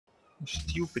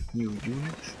Stupid new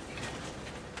unit.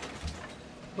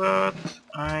 But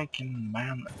I can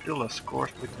man Attila's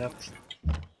court with that.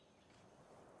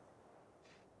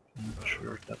 I'm not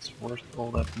sure if that's worth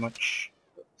all that much.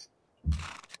 But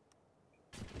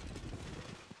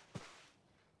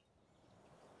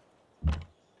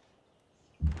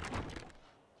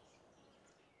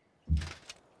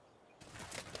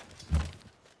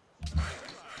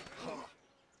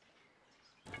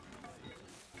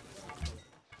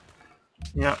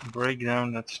yeah, break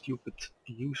down that stupid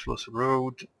useless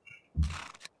road.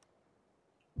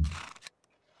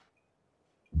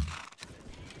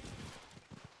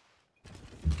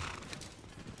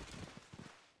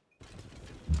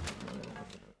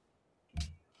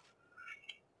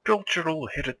 Cultural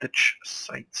heritage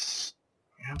sites.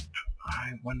 Yep,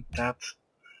 I want that.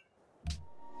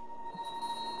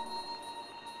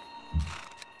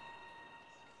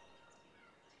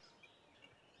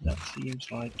 That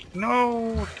seems like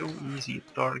no too easy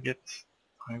a target.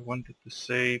 I wanted to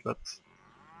say, but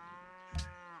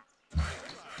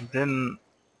then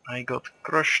I got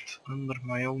crushed under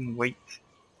my own weight.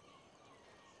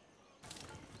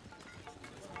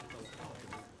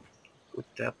 Put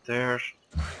that there.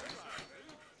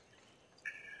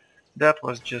 That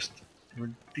was just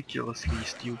ridiculously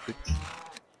stupid.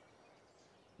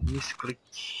 Misclick.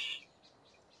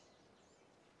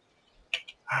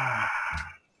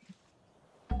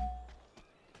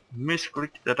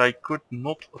 Misclick that I could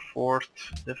not afford.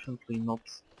 Definitely not.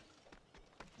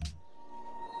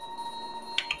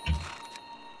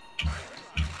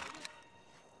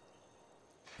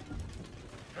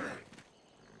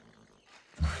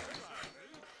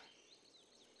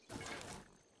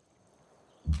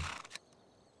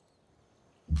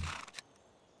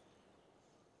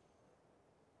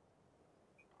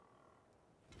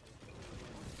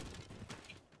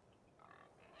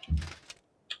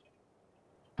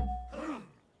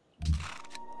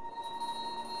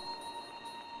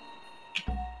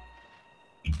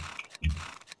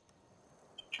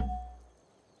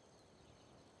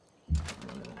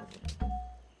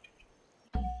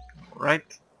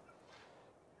 Right.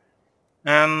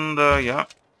 And yeah,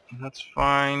 that's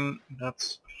fine.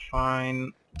 That's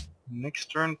fine.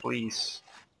 Next turn, please.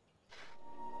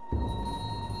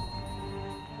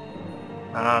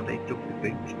 Ah, they took the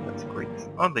bait. That's great.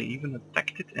 Oh, they even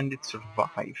attacked it and it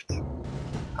survived.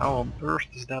 How on earth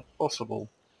is that possible?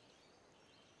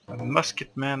 A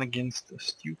musket man against a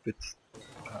stupid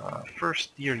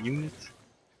first tier unit?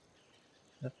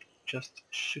 That just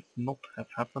should not have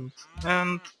happened.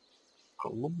 And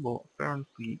Colombo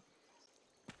apparently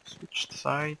switched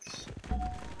sides.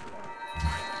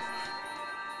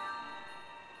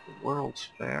 The World's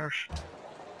Fair.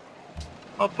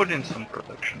 I'll put in some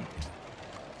production.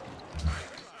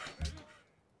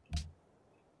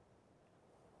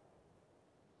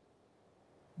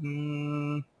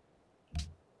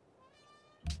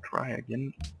 Try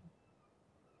again.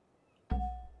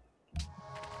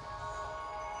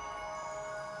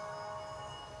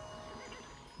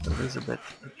 Elizabeth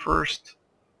the First.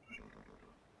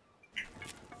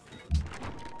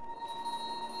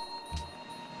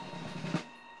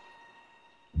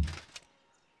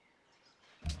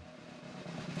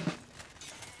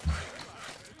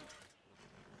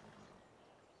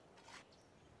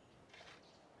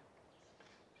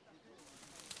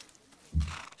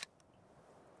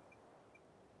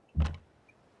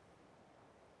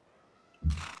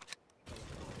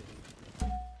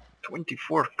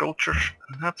 "24 cultures,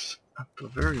 and that's at the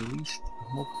very least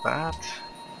not bad."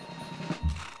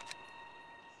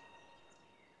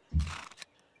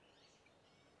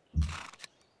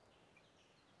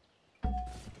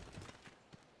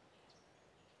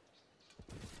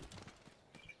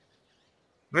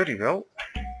 Very well.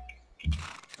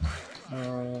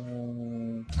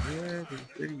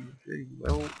 Very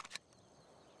well.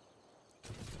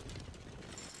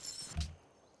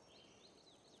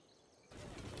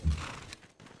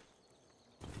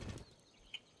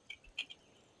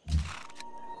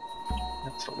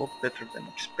 That's a lot better than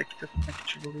expected,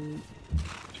 actually.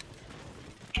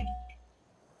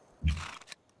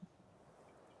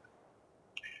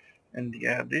 And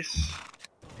yeah, this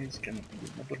is gonna be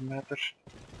another matter.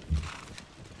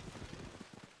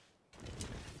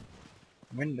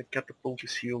 When the catapult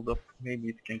is healed up, maybe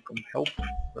it can come help,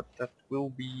 but that will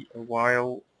be a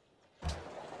while.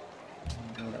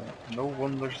 And, no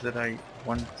wonders that I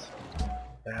want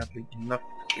badly enough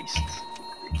at least to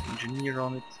create engineer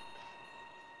on it.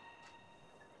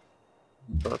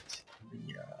 But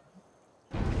the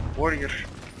warrior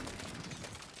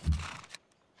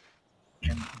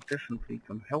can definitely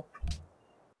come help.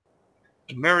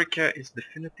 America is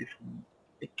definitively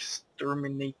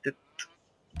exterminated.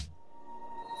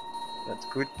 That's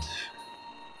good.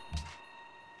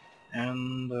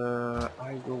 And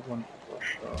I will want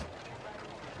Russia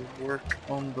to work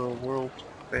on the world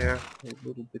fair a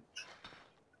little bit.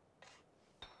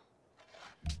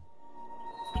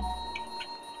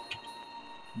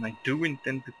 And I do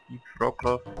intend to keep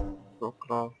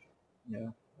Wroclaw, yeah,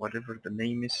 whatever the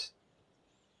name is.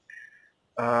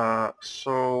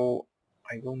 So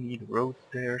I will need a road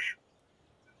there.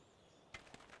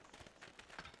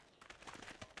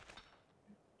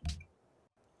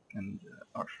 And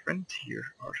our friends here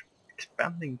are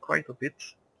expanding quite a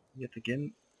bit. Yet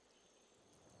again,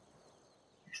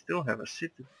 they still have a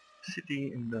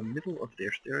city in the middle of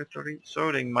their territory,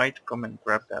 so they might come and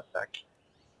grab that back.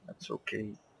 That's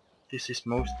okay. This is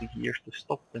mostly here to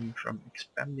stop them from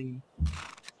expanding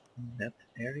in that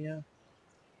area.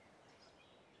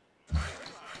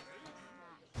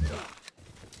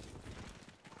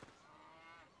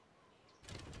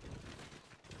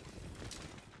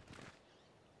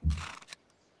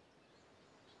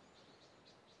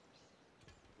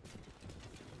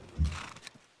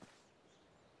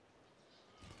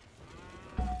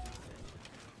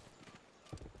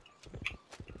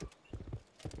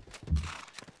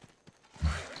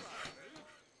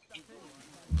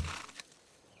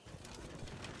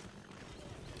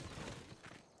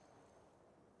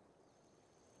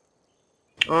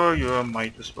 Oh, you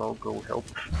might as well go help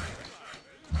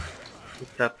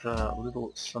with that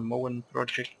little Samoan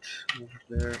project over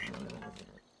there.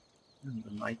 And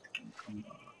the knight can come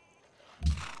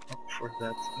up for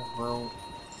that as well.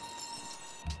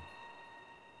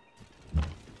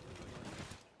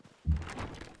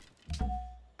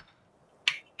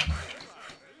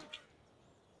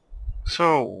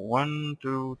 So, 1,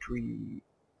 2, 3.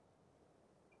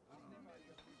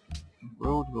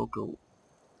 Road will go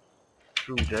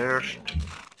through there.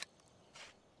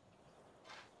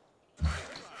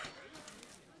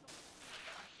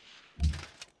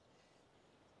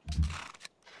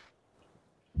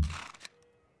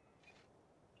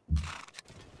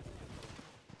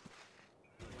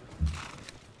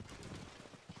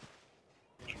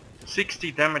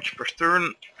 $60 damage per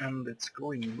turn, and it's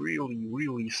going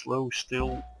really slow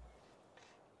still.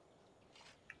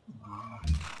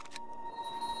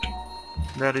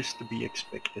 That is to be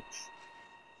expected.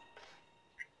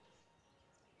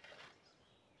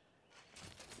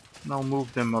 And I'll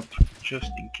move them up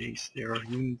just in case there are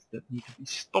units that need to be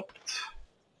stopped.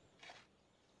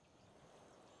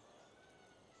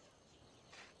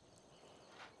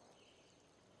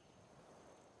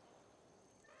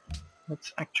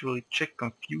 Let's actually check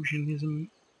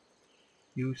Confucianism.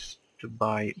 Used to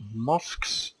buy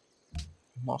mosques.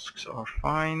 Mosques are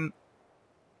fine.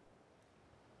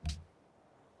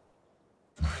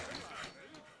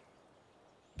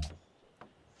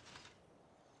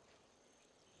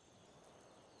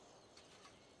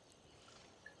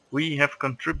 We have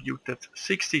contributed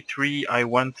 63. I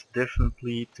want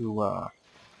definitely to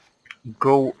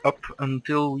go up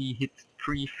until we hit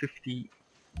 350.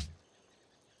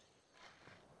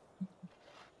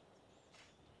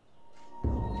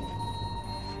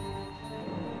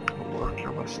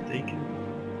 Worker was taken.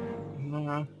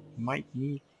 Might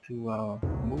need to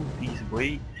move these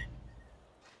away.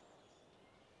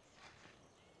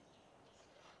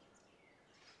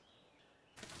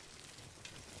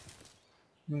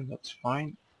 Yeah, that's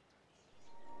fine.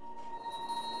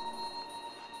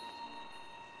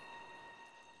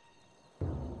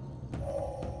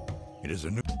 It is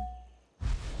a new...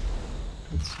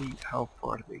 Let's see how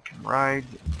far they can ride.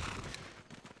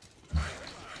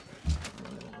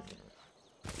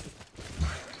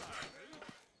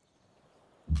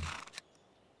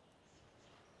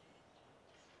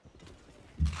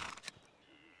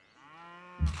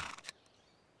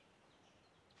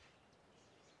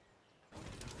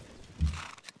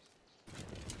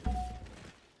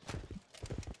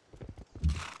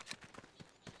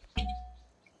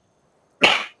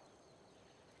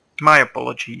 My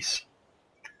apologies.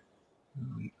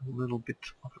 A little bit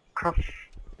of a cough.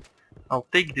 I'll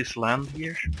take this land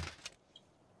here.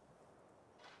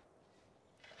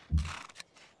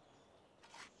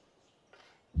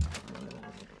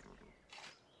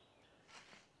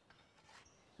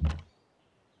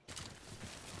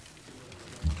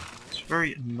 It's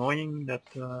very annoying that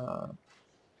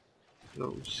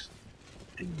those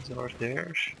things are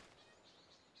there,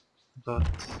 but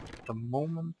at the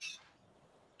moment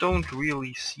don't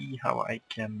really see how I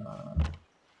can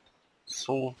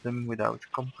solve them without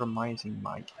compromising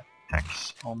my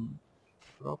attacks on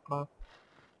Europa.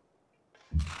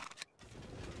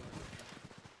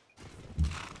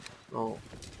 So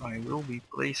I will be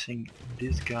placing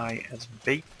this guy as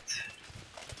bait.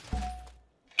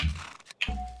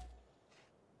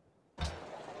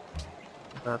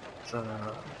 That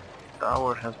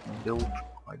tower has been built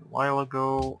quite a while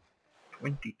ago.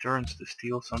 20 turns to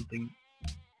steal something.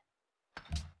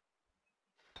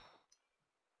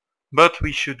 But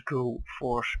we should go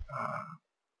for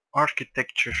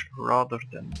architecture rather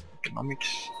than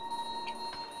economics.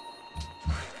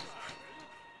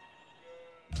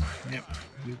 Yep,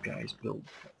 you guys build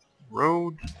that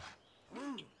road.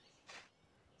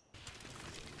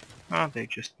 Ah, they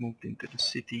just moved into the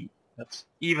city. That's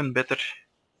even better.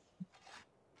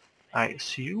 I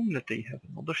assume that they have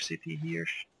another city here.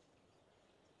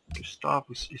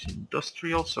 Gustavus is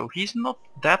industrial, so he's not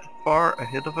that far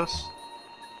ahead of us.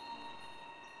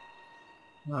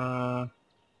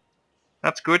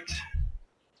 That's good.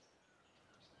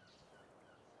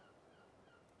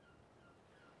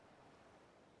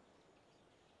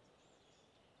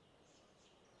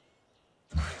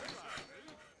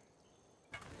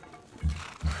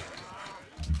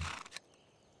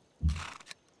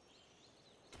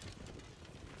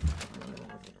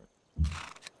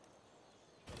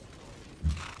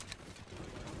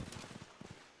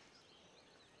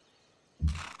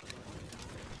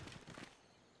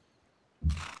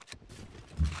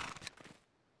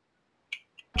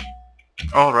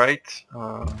 Alright,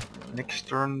 next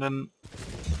turn then.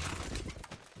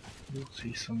 We'll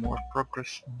see some more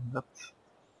progress on that.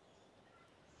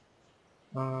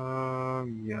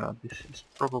 Yeah, this is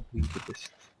probably the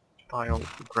best tile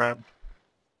to grab.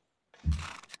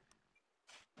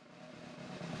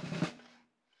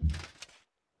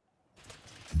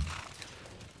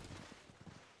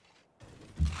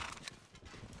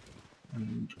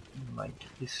 And like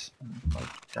this and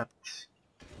like that.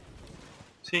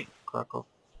 See, Krakow.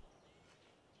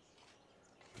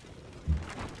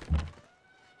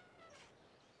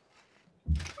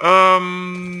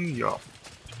 Yeah,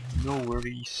 no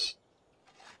worries.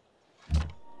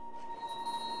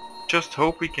 Just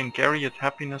hope we can carry it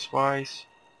happiness-wise.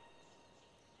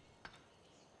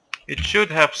 It should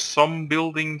have some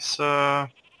buildings,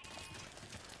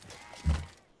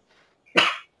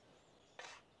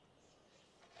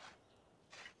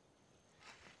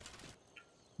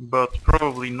 but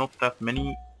probably not that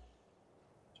many.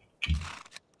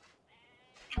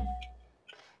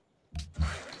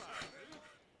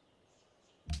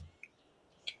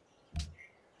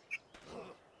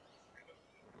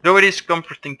 Though it is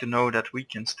comforting to know that we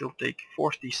can still take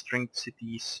 40 strength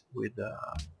cities with the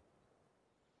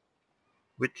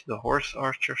horse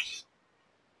archers.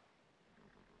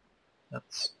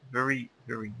 That's very,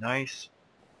 very nice.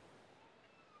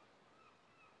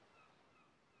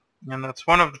 And that's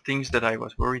one of the things that I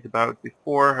was worried about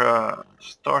before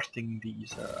starting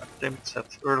these attempts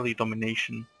at early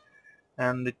domination.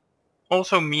 And it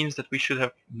also means that we should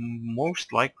have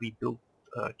most likely built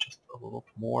just a lot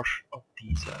more of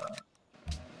these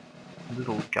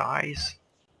little guys.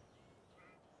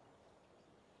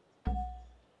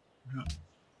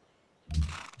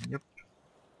 Yep.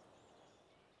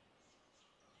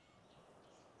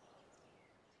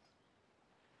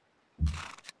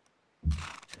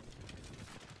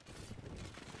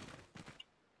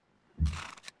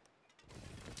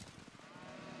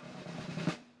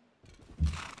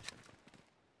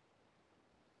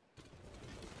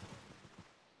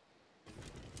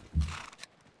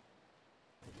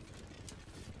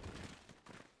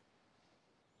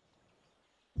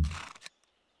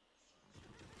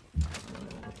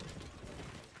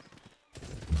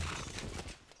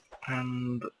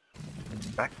 And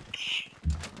back.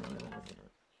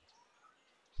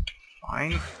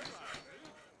 Fine.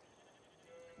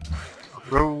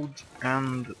 Road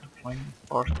and the final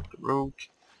part of the road.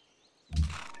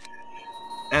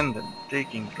 And then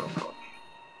taking Drokov.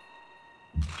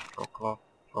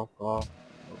 Drokov,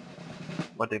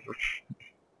 whatever.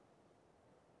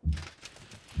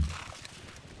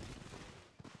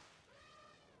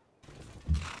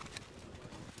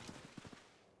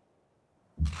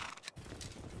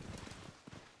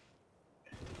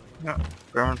 Yeah,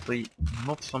 apparently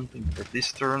not something for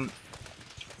this turn.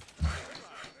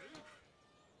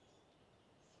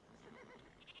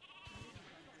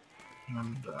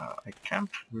 And I can't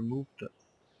remove the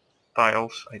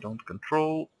tiles I don't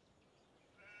control.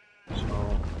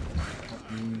 So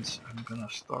that means I'm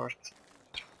gonna start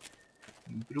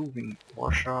improving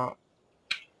Warsaw.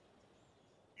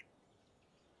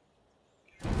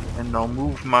 And I'll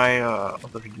move my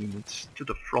other units to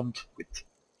the front with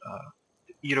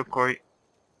the Iroquois.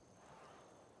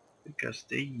 Because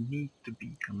they need to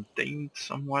be contained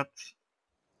somewhat.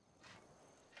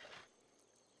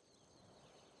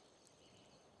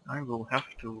 I will have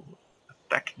to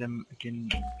attack them again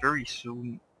very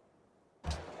soon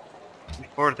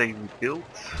before they rebuild.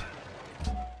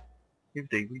 If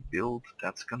they rebuild,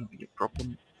 that's gonna be a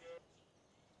problem.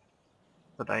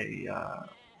 But I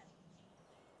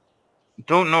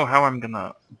don't know how I'm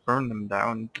gonna burn them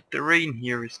down. The terrain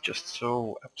here is just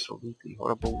so absolutely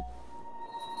horrible.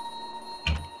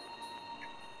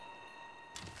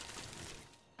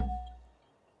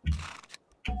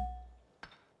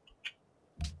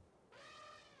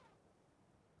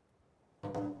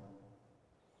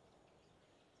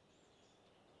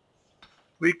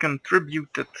 We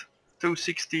contributed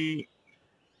 260,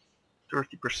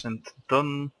 30%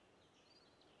 done.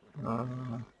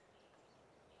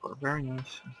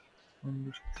 Barbarians,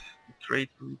 trade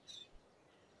routes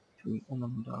between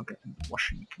Onondaga and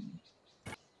Washington.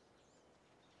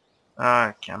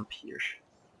 Camp here.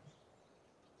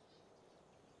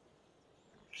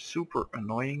 Super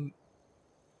annoying.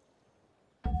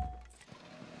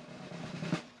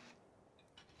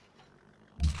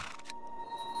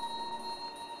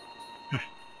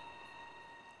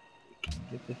 We can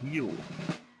get the heal.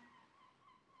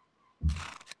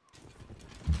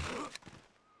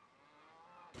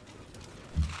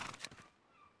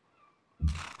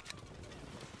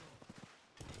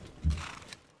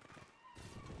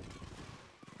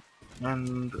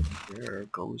 And there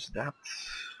goes that.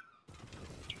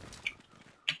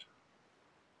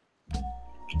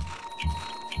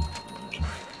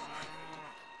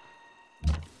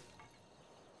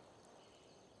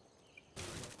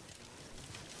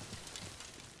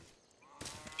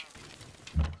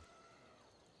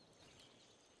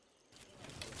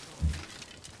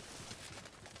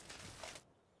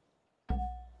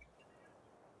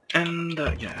 And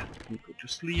yeah, we go to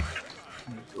sleep.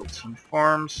 We build some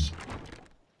farms.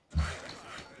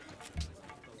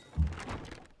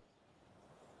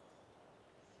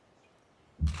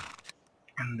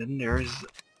 And then there's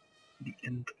the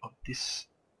end of this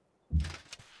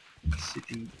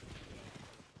city.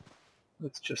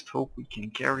 Let's just hope we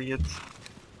can carry it.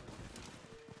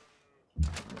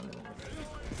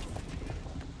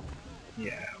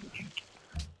 Yeah, we can carry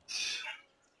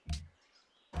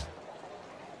it.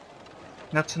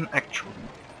 That's an actually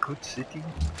good city.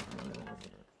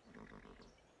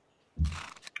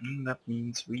 And that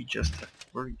means we just have to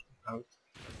worry about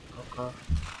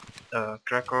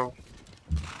Krakow.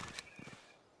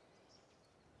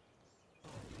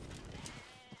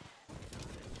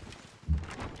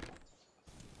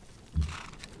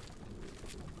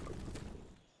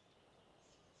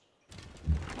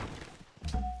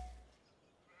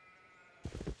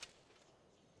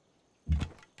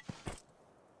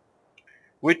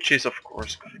 Which is of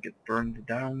course gonna get burned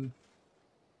down.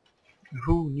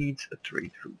 Who needs a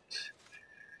trade route?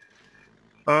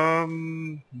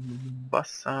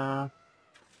 Mombasa,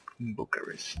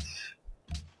 Bucharest.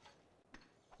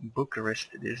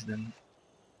 Bucharest it is then.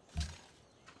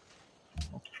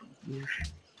 Not from here.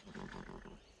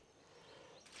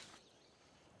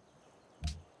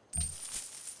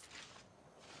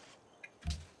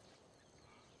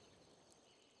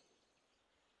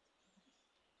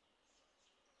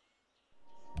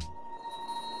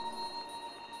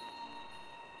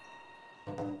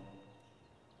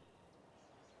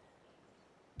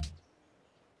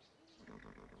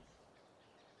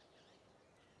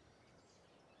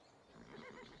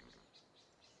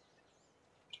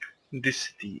 This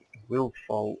city will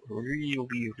fall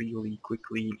really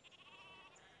quickly.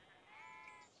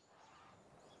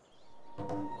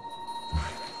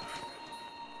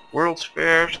 World's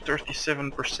Fair,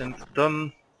 37%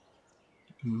 done.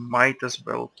 Might as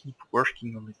well keep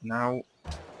working on it now.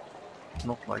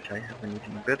 Not like I have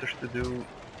anything better to do.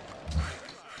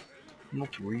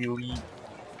 Not really.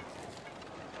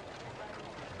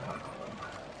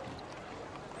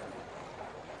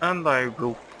 And I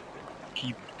will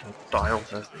keep the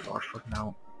tiles as they are for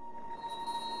now.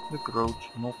 The growth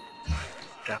not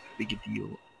that big a deal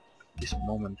at this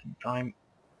moment in time.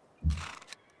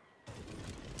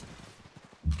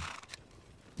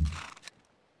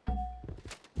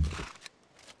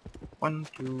 One,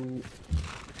 two,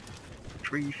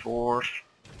 three, 4, 5,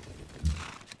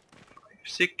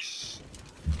 6,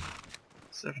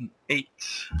 7, 8,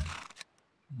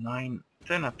 9,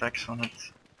 10 attacks on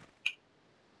it.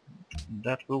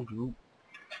 That will do.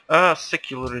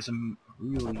 Secularism,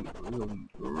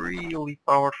 really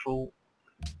powerful.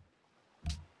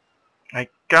 I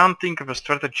can't think of a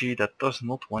strategy that does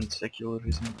not want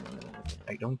secularism.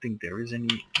 I don't think there is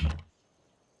any.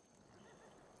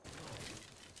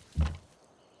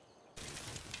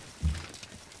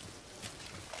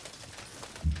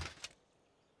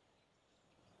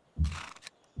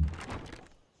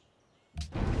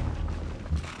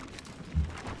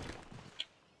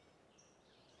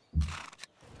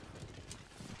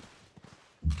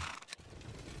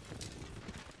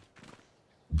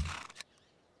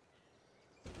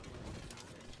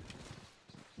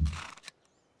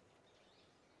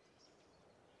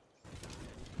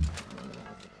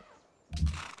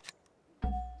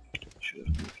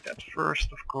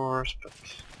 first, of course, but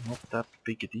not that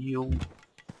big a deal.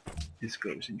 This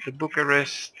goes into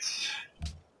Bucharest.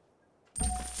 There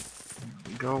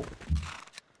we go.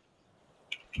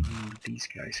 And these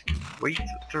guys can wait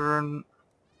a turn.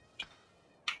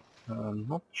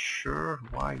 Not sure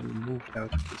why we moved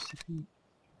out of the city.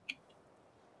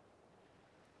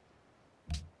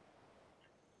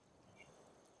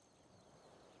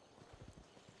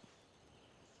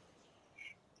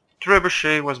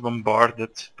 Trebuchet was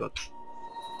bombarded, but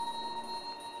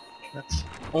that's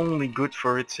only good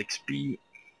for its XP.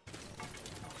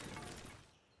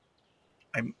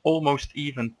 I'm almost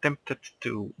even tempted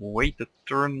to wait a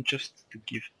turn just to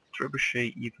give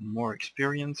Trebuchet even more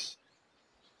experience.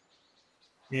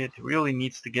 It really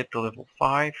needs to get to level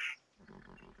 5.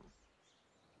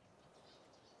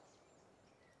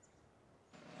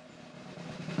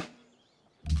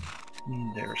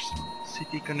 There's some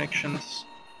city connections.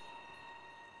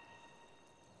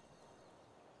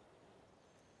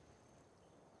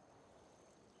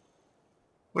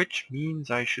 Which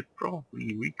means I should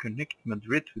probably reconnect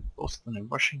Madrid with Boston and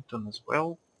Washington as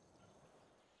well.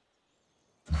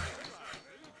 So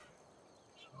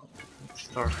let's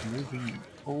start moving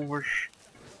over.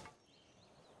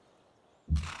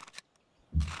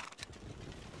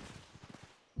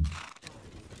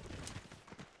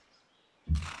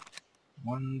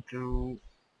 One, two,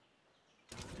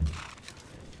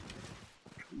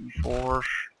 three, 4,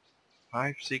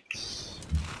 5, 6,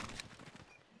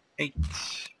 8,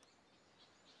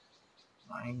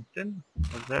 9, 10.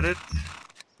 Was that it?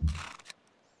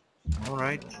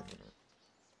 Alright.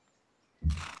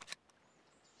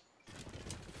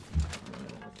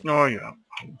 Oh yeah,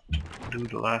 I'll do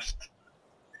the last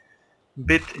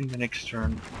bit in the next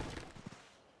turn.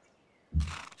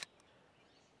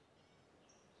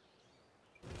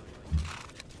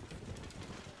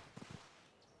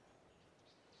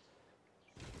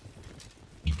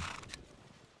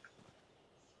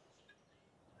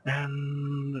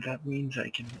 And that means I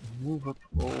can move up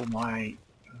all my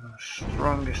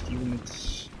strongest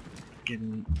units,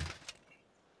 getting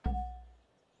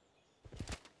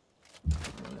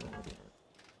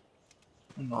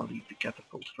and I'll leave the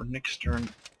catapult for next turn,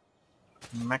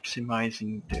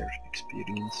 maximizing their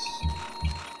experience.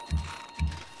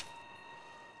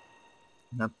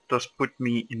 That does put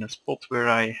me in a spot where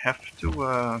I have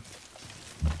to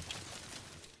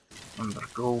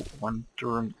undergo one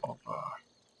turn of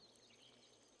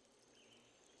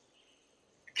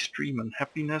extreme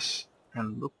unhappiness,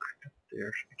 and look at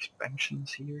their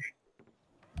expansions here.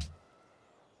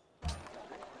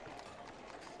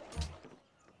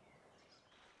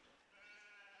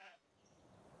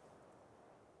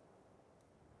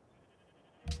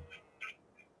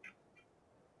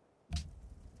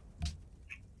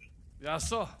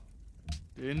 Jaså,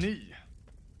 det är ni.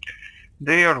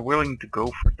 They are willing to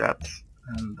go for that,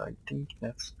 and I think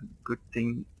that's a good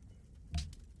thing.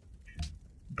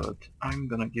 But I'm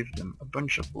gonna give them a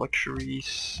bunch of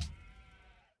luxuries.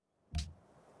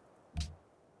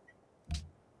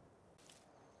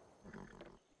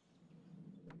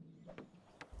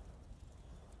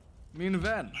 Min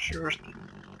vän. Sure.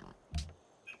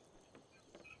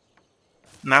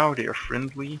 Now they are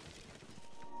friendly.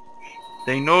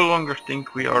 They no longer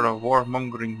think we are a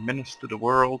warmongering menace to the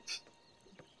world.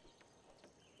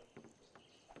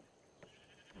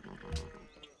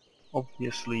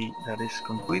 Obviously, that is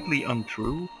completely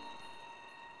untrue.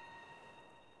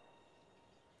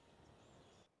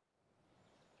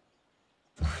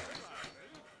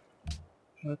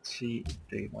 Let's see if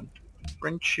they want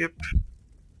friendship.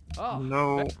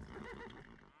 No.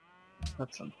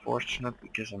 That's unfortunate,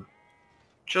 because I'm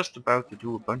just about to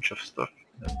do a bunch of stuff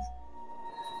that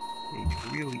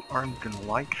they really aren't gonna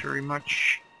like very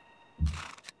much.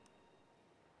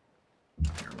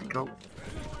 There we go.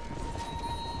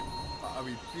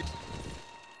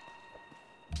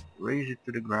 Raise it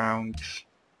to the ground.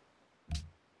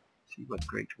 See what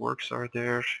great works are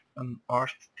there. An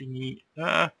art thingy.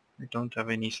 I don't have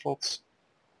any slots.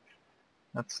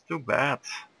 That's too bad.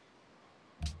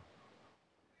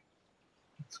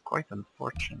 It's quite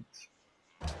unfortunate.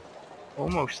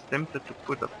 Almost tempted to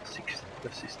put up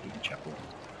the Sistine Chapel.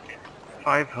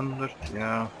 500,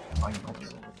 yeah, why not?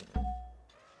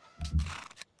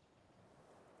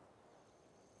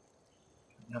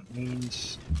 That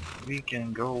means we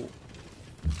can go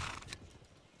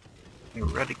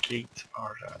eradicate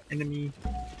our enemy.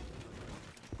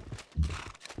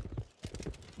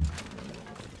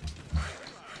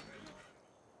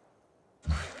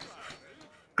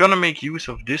 Gonna make use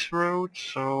of this road,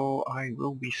 so I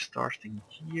will be starting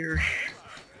here.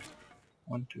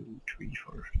 1, 2, 3,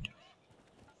 4.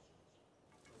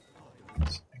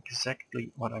 That's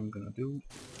exactly what I'm gonna do.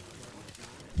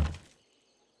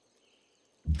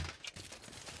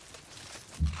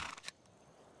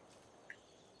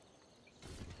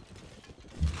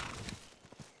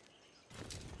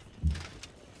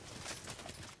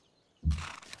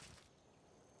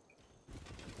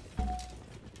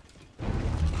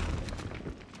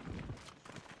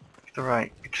 After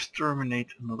I exterminate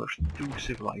another 2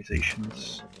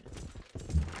 civilizations.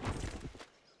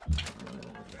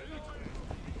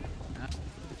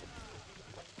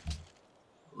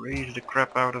 Raise the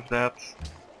crap out of that.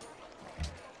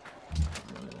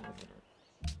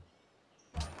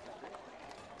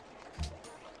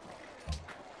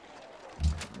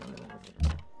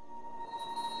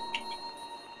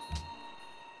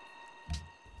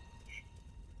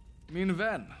 Min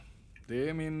vän, det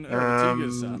är min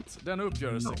övertygelse att den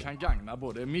uppgörelse kan gagna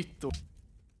både mitt och...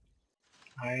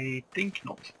 I think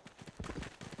not.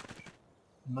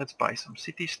 Let's buy some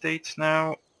city-states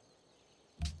now.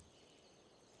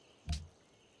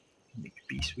 Make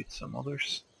peace with some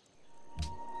others.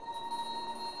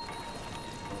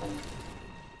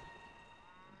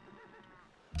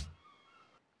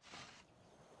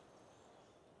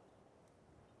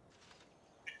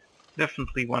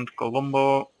 Definitely want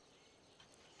Colombo.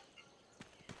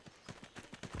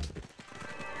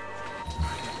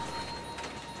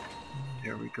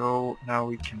 There we go. Now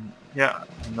we can... Yeah,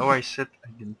 I know I said I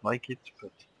didn't like it,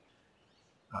 but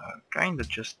kinda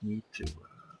just need to...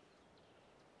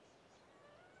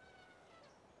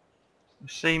 the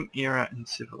same era and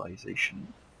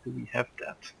civilization. Do we have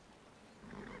that?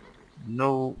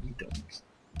 No, we don't.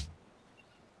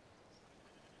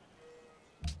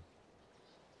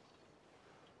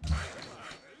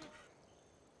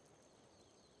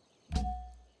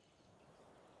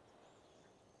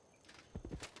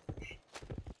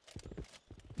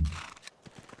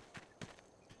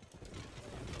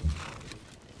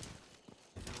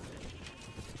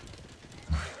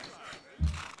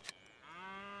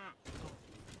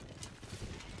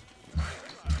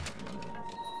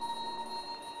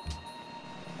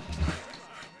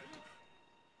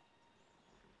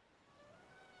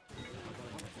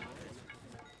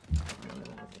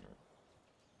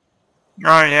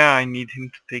 Oh yeah, I need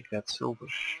him to take that silver.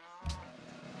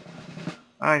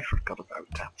 I forgot about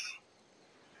that.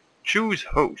 Choose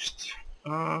host.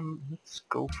 Let's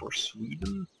go for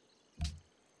Sweden.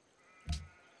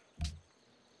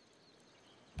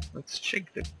 Let's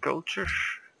check the culture.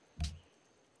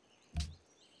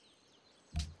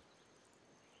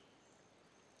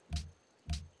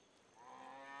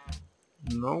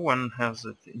 No one has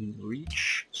it in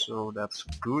reach, so that's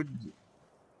good.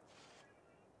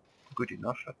 Good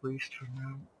enough at least for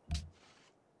now.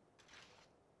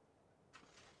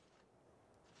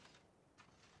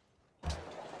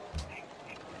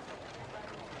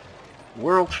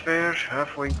 World Fair,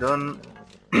 halfway done.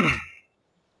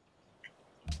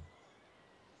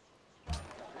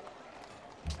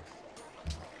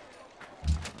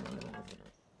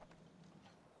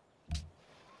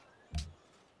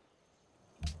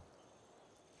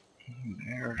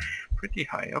 They're pretty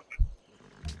high up.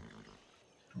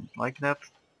 Don't like that.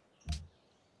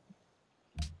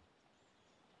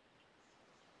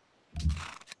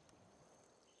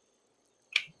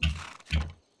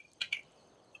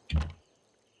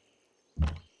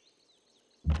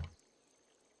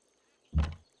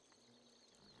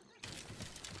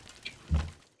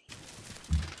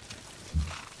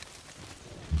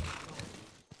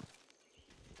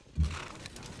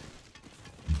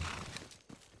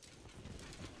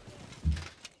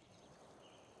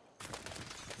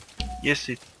 Yes,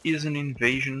 it is an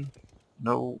invasion.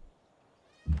 No,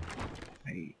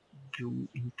 I do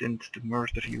intend to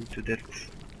murder you to death.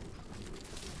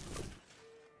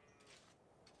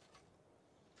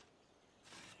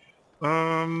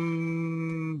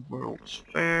 World's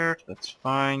Fair, that's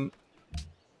fine.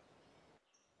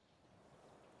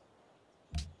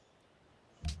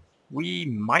 We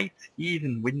might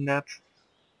even win that.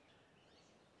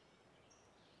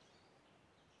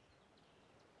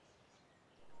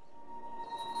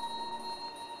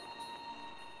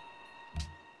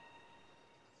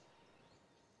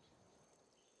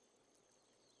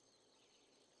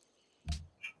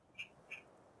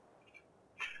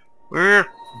 We're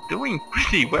doing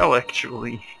pretty well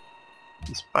actually.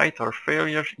 Despite our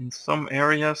failure in some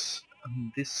areas,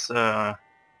 this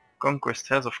conquest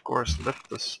has of course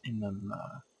left us in an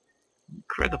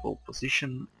incredible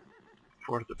position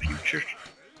for the future.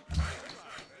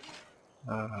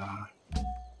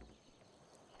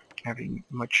 Having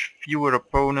much fewer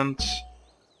opponents,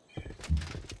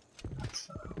 that's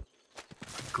a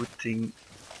good thing.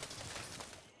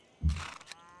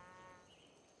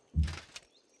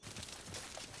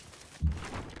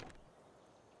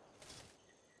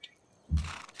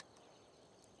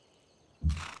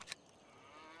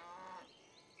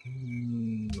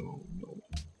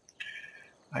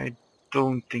 I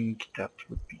don't think that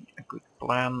would be a good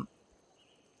plan.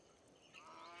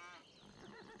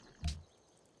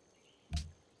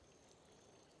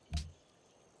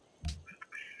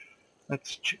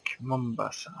 Let's check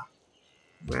Mombasa.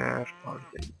 Where are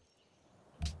they?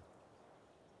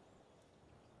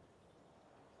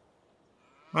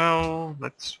 Well,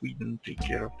 let Sweden take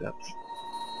care of that.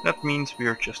 That means we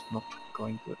are just not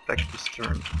going to attack this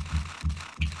turn.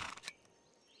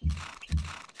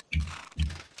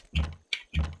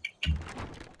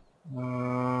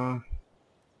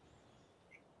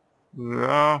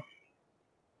 Yeah,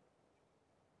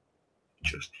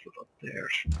 just put up there.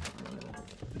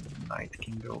 The knight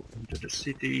can go into the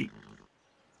city.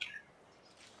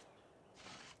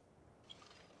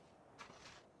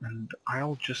 And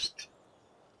I'll just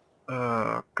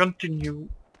continue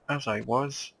as I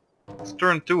was. It's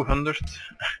turn 200.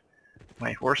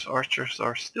 My horse archers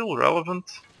are still relevant,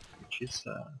 which is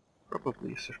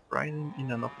probably surprising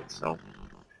in and of itself.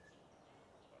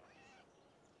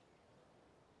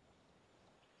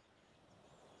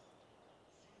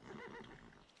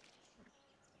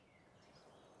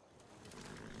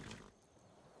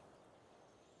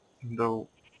 Though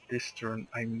this turn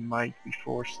I might be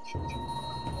forced to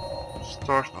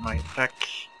start my attack.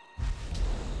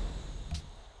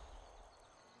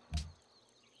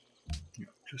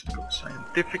 Yeah, just go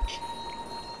scientific.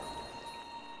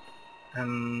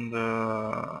 And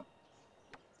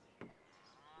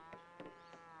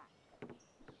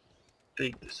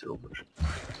take the silver.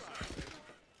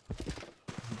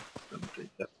 Don't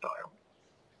take that tile.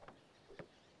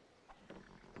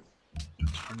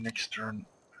 That's for next turn.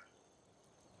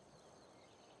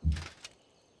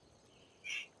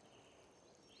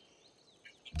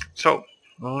 So,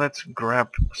 let's grab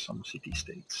some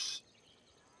city-states.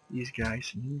 These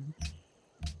guys need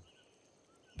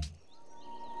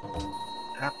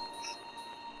that.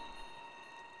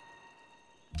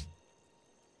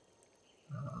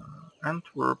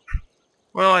 Antwerp.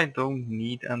 Well, I don't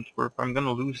need Antwerp. I'm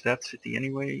gonna lose that city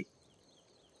anyway.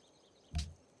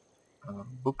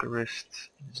 Bucharest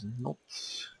is not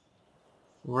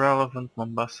relevant.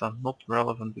 Mombasa not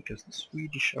relevant because the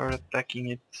Swedish are attacking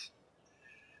it.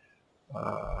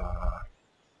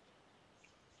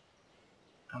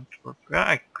 Antwerp. Yeah,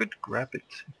 I could grab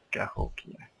it.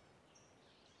 Cahokia.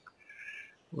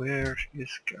 Where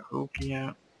is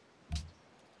Cahokia?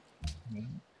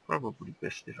 Probably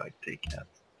best if I take that.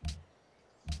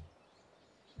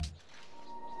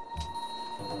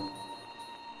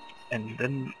 And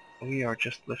then we are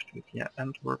just left with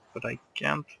Antwerp, but I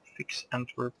can't fix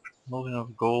Antwerp. Not enough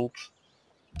gold.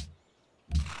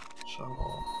 So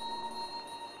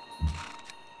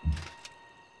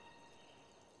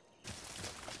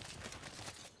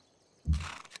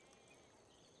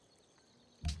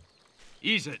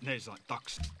Easy, needs like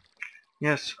ducks.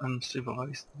 yes,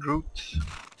 uncivilized brutes.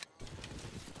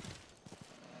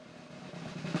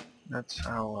 That's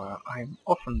how I'm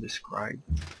often described.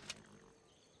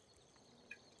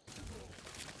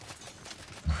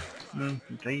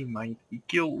 They might be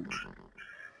killed.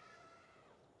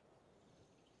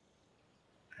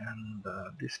 And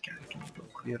this guy can go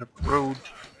clear up the road.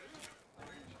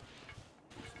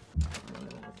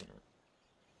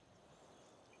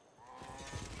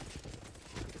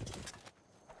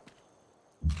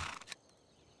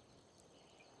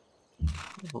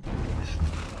 Probably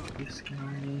this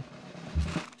guy.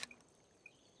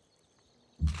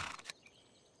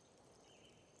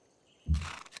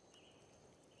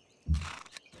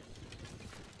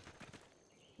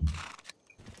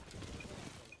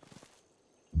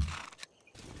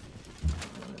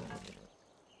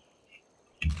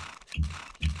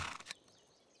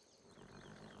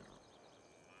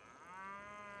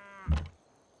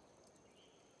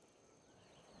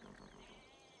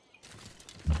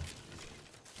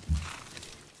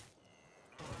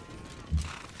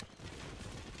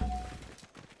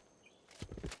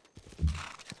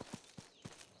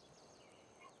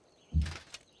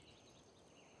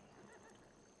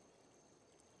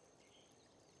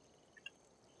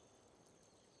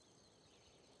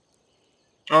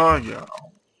 Oh yeah,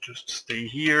 I'll just stay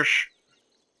here.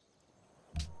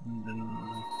 And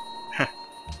then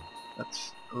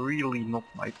that's really not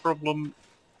my problem.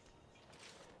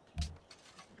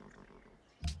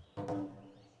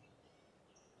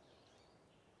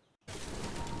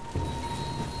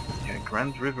 Yeah,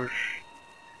 Grand River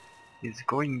is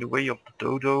going the way of the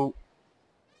dodo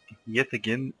yet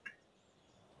again,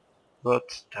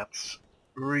 but that's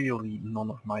really none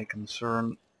of my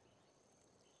concern.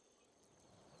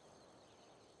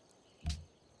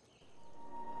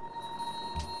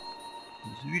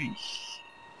 Zurich.